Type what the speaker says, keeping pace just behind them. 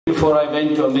Before I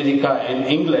went to America and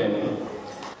England,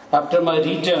 after my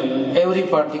return, every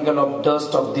particle of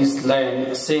dust of this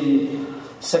land seemed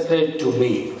sacred to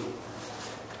me.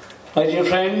 My dear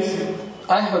friends,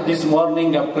 I have this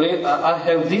morning a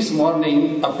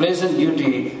pleasant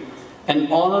duty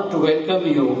and honor to welcome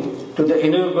you to the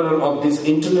inaugural of this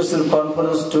International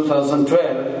Conference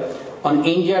 2012 on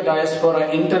India Diaspora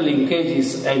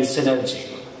Interlinkages and Synergy.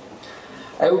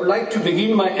 I would like to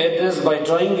begin my address by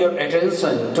drawing your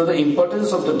attention to the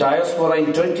importance of the diaspora in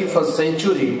 21st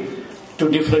century to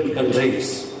different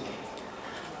countries.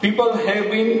 People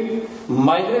have been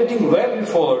migrating well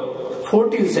before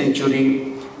 14th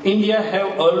century. India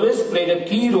have always played a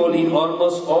key role in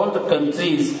almost all the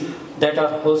countries that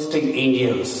are hosting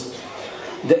Indians.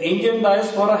 The Indian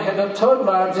diaspora had the third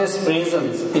largest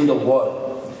presence in the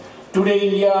world. Today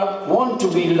India wants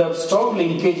to build up strong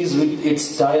linkages with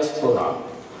its diaspora.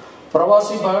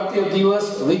 Pravasi Bharatiya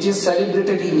Divas, which is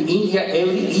celebrated in India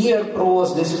every year,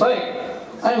 proves this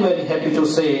fact. I am very happy to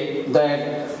say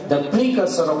that the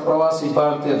precursor of Pravasi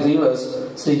Bharatiya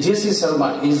Divas, Sri J.C.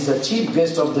 Sharma, is the chief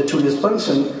guest of the today's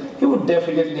function. He would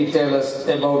definitely tell us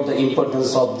about the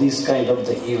importance of this kind of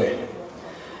the event.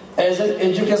 As an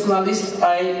educationalist,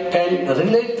 I can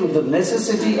relate to the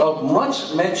necessity of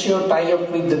much mature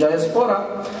tie-up with the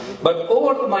diaspora, but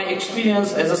over my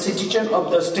experience as a citizen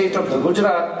of the state of the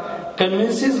Gujarat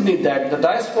convinces me that the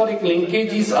diasporic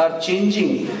linkages are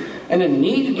changing and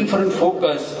need different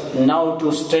focus now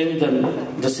to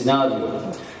strengthen the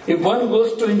scenario. If one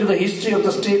goes into the history of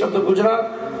the state of the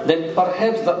Gujarat, then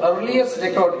perhaps the earliest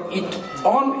record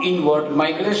on inward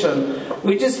migration,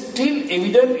 which is still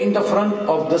evident in the front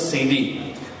of the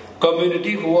CD,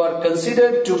 community who are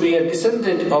considered to be a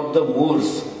descendant of the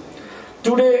Moors.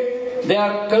 Today, they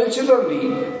are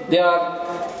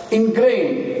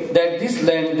ingrained that this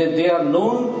land, that they are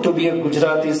known to be a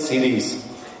Gujarati series.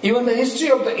 Even the history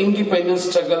of the independence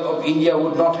struggle of India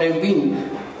would not have been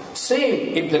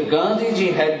same if the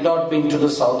Gandhiji had not been to the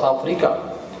South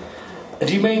Africa,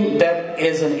 remained there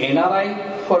as an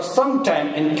NRI for some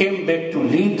time and came back to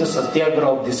lead the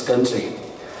Satyagraha of this country.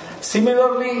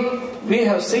 Similarly, we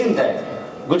have seen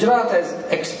that Gujarat has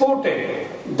exported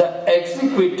the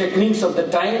exquisite techniques of the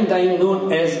time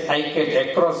known as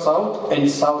ICAT across South and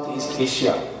Southeast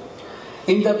Asia.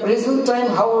 In the present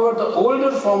time, however, the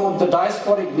older form of the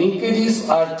diasporic linkages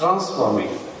are transforming.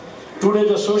 Today,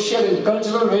 the social and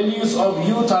cultural values of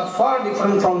youth are far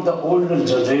different from the older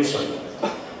generation.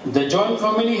 The joint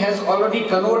family has already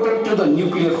converted to the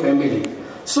nuclear family.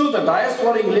 So the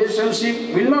diasporic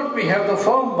relationship will not have the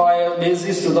firm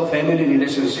basis to the family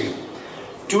relationship.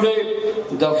 Today,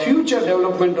 the future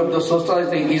development of the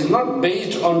society is not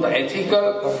based on the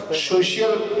ethical,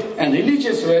 social and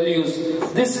religious values.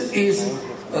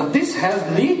 This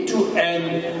has led to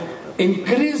an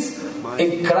increase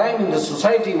in crime in the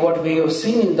society, what we have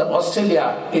seen in the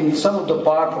Australia, in some of the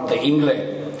part of the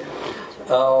England.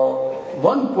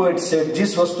 One poet said,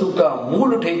 "जिस वस्तु का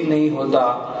मूल ठीक नहीं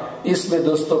होता, इसमें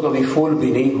दोस्तों कभी फूल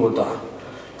भी नहीं होता."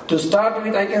 To start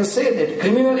with, I can say that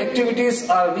criminal activities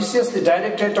are viciously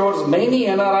directed towards many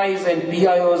NRIs and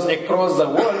PIOs across the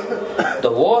world.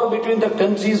 The war between the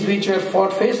countries which were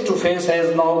fought face to face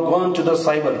has now gone to the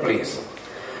cyberplace.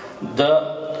 The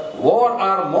war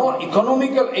are more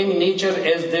economical in nature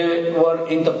as they were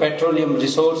in the petroleum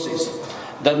resources.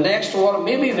 The next war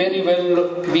may be very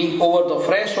well be over the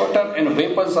fresh water, and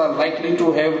weapons are likely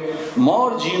to have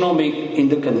more genomic in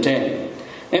the content.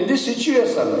 In this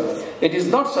situation, it is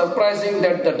not surprising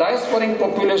that the diasporic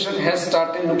population has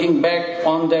started looking back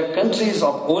on their countries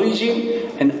of origin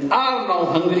and are now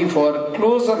hungry for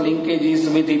closer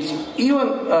linkages with its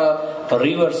even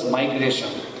reverse migration.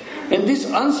 In these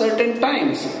uncertain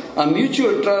times, a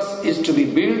mutual trust is to be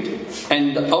built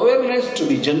and the awareness to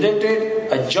be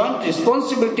generated. A joint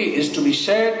responsibility is to be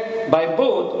shared by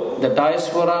both the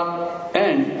diaspora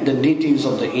and the natives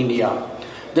of the India.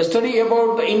 The study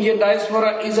about the Indian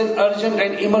diaspora is an urgent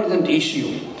and emergent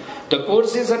issue. The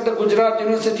courses at the Gujarat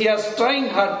University are trying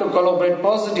hard to collaborate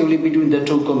positively between the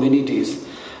two communities.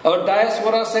 Our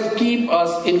diaspora shall keep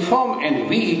us informed, and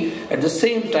we at the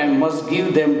same time must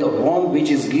give them the warmth which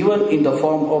is given in the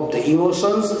form of the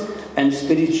emotions and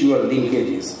spiritual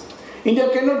linkages. India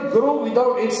cannot grow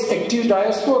without its active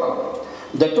diaspora.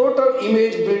 The total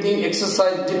image building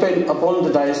exercise depends upon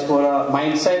the diaspora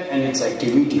mindset and its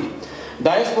activity.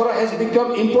 Diaspora has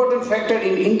become an important factor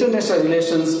in international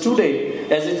relations today,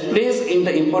 as it plays in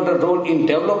the important role in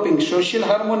developing social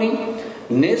harmony,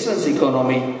 nation's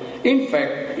economy. In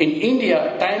fact, in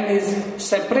India, time is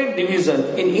separate division.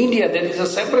 In India, there is a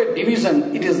separate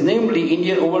division. It is namely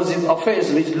Indian Overseas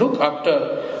Affairs, which look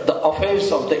after the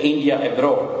affairs of the India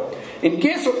abroad. In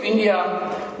case of India,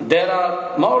 there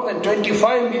are more than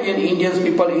 25 million Indian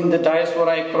people in the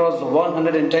diaspora across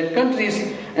 110 countries,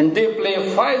 and they play a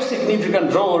 5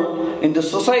 significant role in the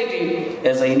society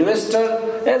as an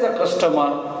investor, as a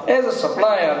customer, as a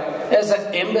supplier, as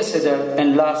an ambassador,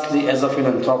 and lastly as a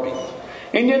philanthropist.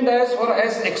 Indian diaspora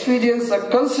has experienced a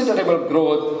considerable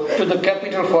growth to the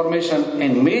capital formation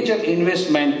and major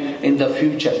investment in the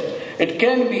future. It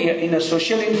can be in a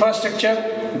social infrastructure,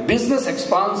 business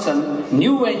expansion,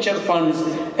 new venture funds,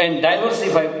 and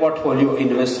diversified portfolio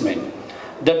investment.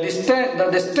 The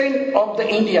destiny of the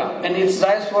India and its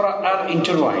diaspora are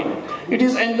intertwined. It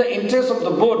is in the interest of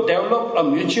the both develop a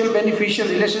mutual beneficial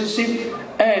relationship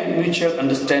and mutual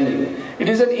understanding. It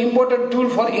is an important tool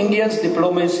for India's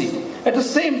diplomacy. At the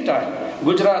same time,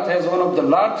 Gujarat has one of the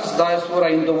largest diaspora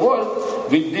in the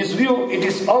world. With this view, it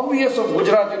is obvious of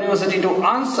Gujarat University to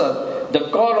answer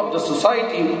the call of the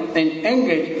society and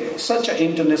engage such an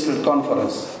international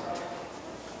conference.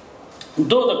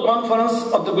 Though the conference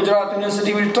of the Gujarat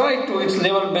University will try to its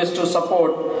level best to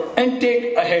support and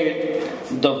take ahead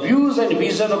the views and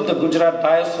vision of the Gujarat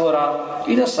diaspora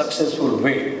in a successful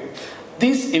way.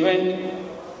 This event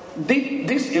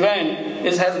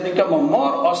has become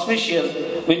more auspicious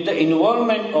with the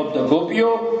involvement of the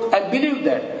GOPIO. I believe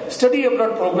that study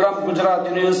abroad program Gujarat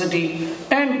University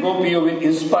and GOPIO will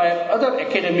inspire other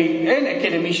academic and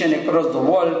academicians across the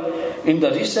world in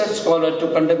the research scholar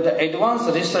to conduct the advanced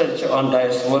research on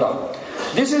diaspora.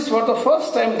 This is for the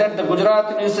first time that the Gujarat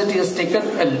University has taken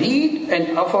a lead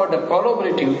and offered a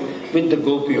collaborative with the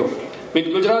GOPIO. With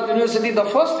Gujarat University, the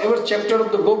first ever chapter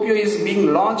of the GOPIO is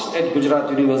being launched at Gujarat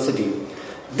University.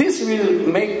 This will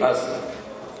make us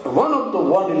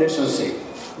one-of-the-one relationship.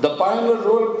 The pioneer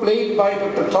role played by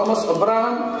Dr. Thomas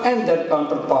Abraham and their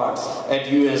counterparts at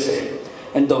USA,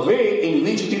 and the way in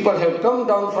which people have come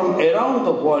down from around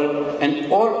the world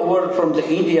and all over from the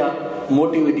India,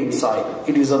 motivating side.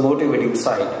 It is a motivating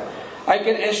side. I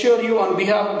can assure you on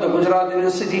behalf of the Gujarat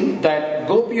University that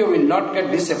GOPIO will not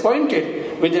get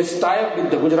disappointed with its tie-up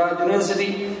with the Gujarat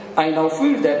University. I now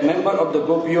feel that member of the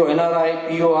GOPIO, NRI,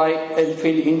 POI and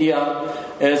feel India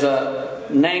as a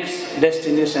next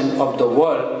destination of the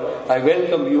world. I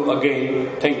welcome you again.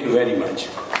 Thank you very much.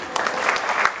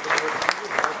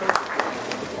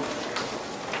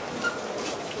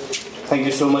 Thank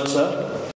you so much, sir.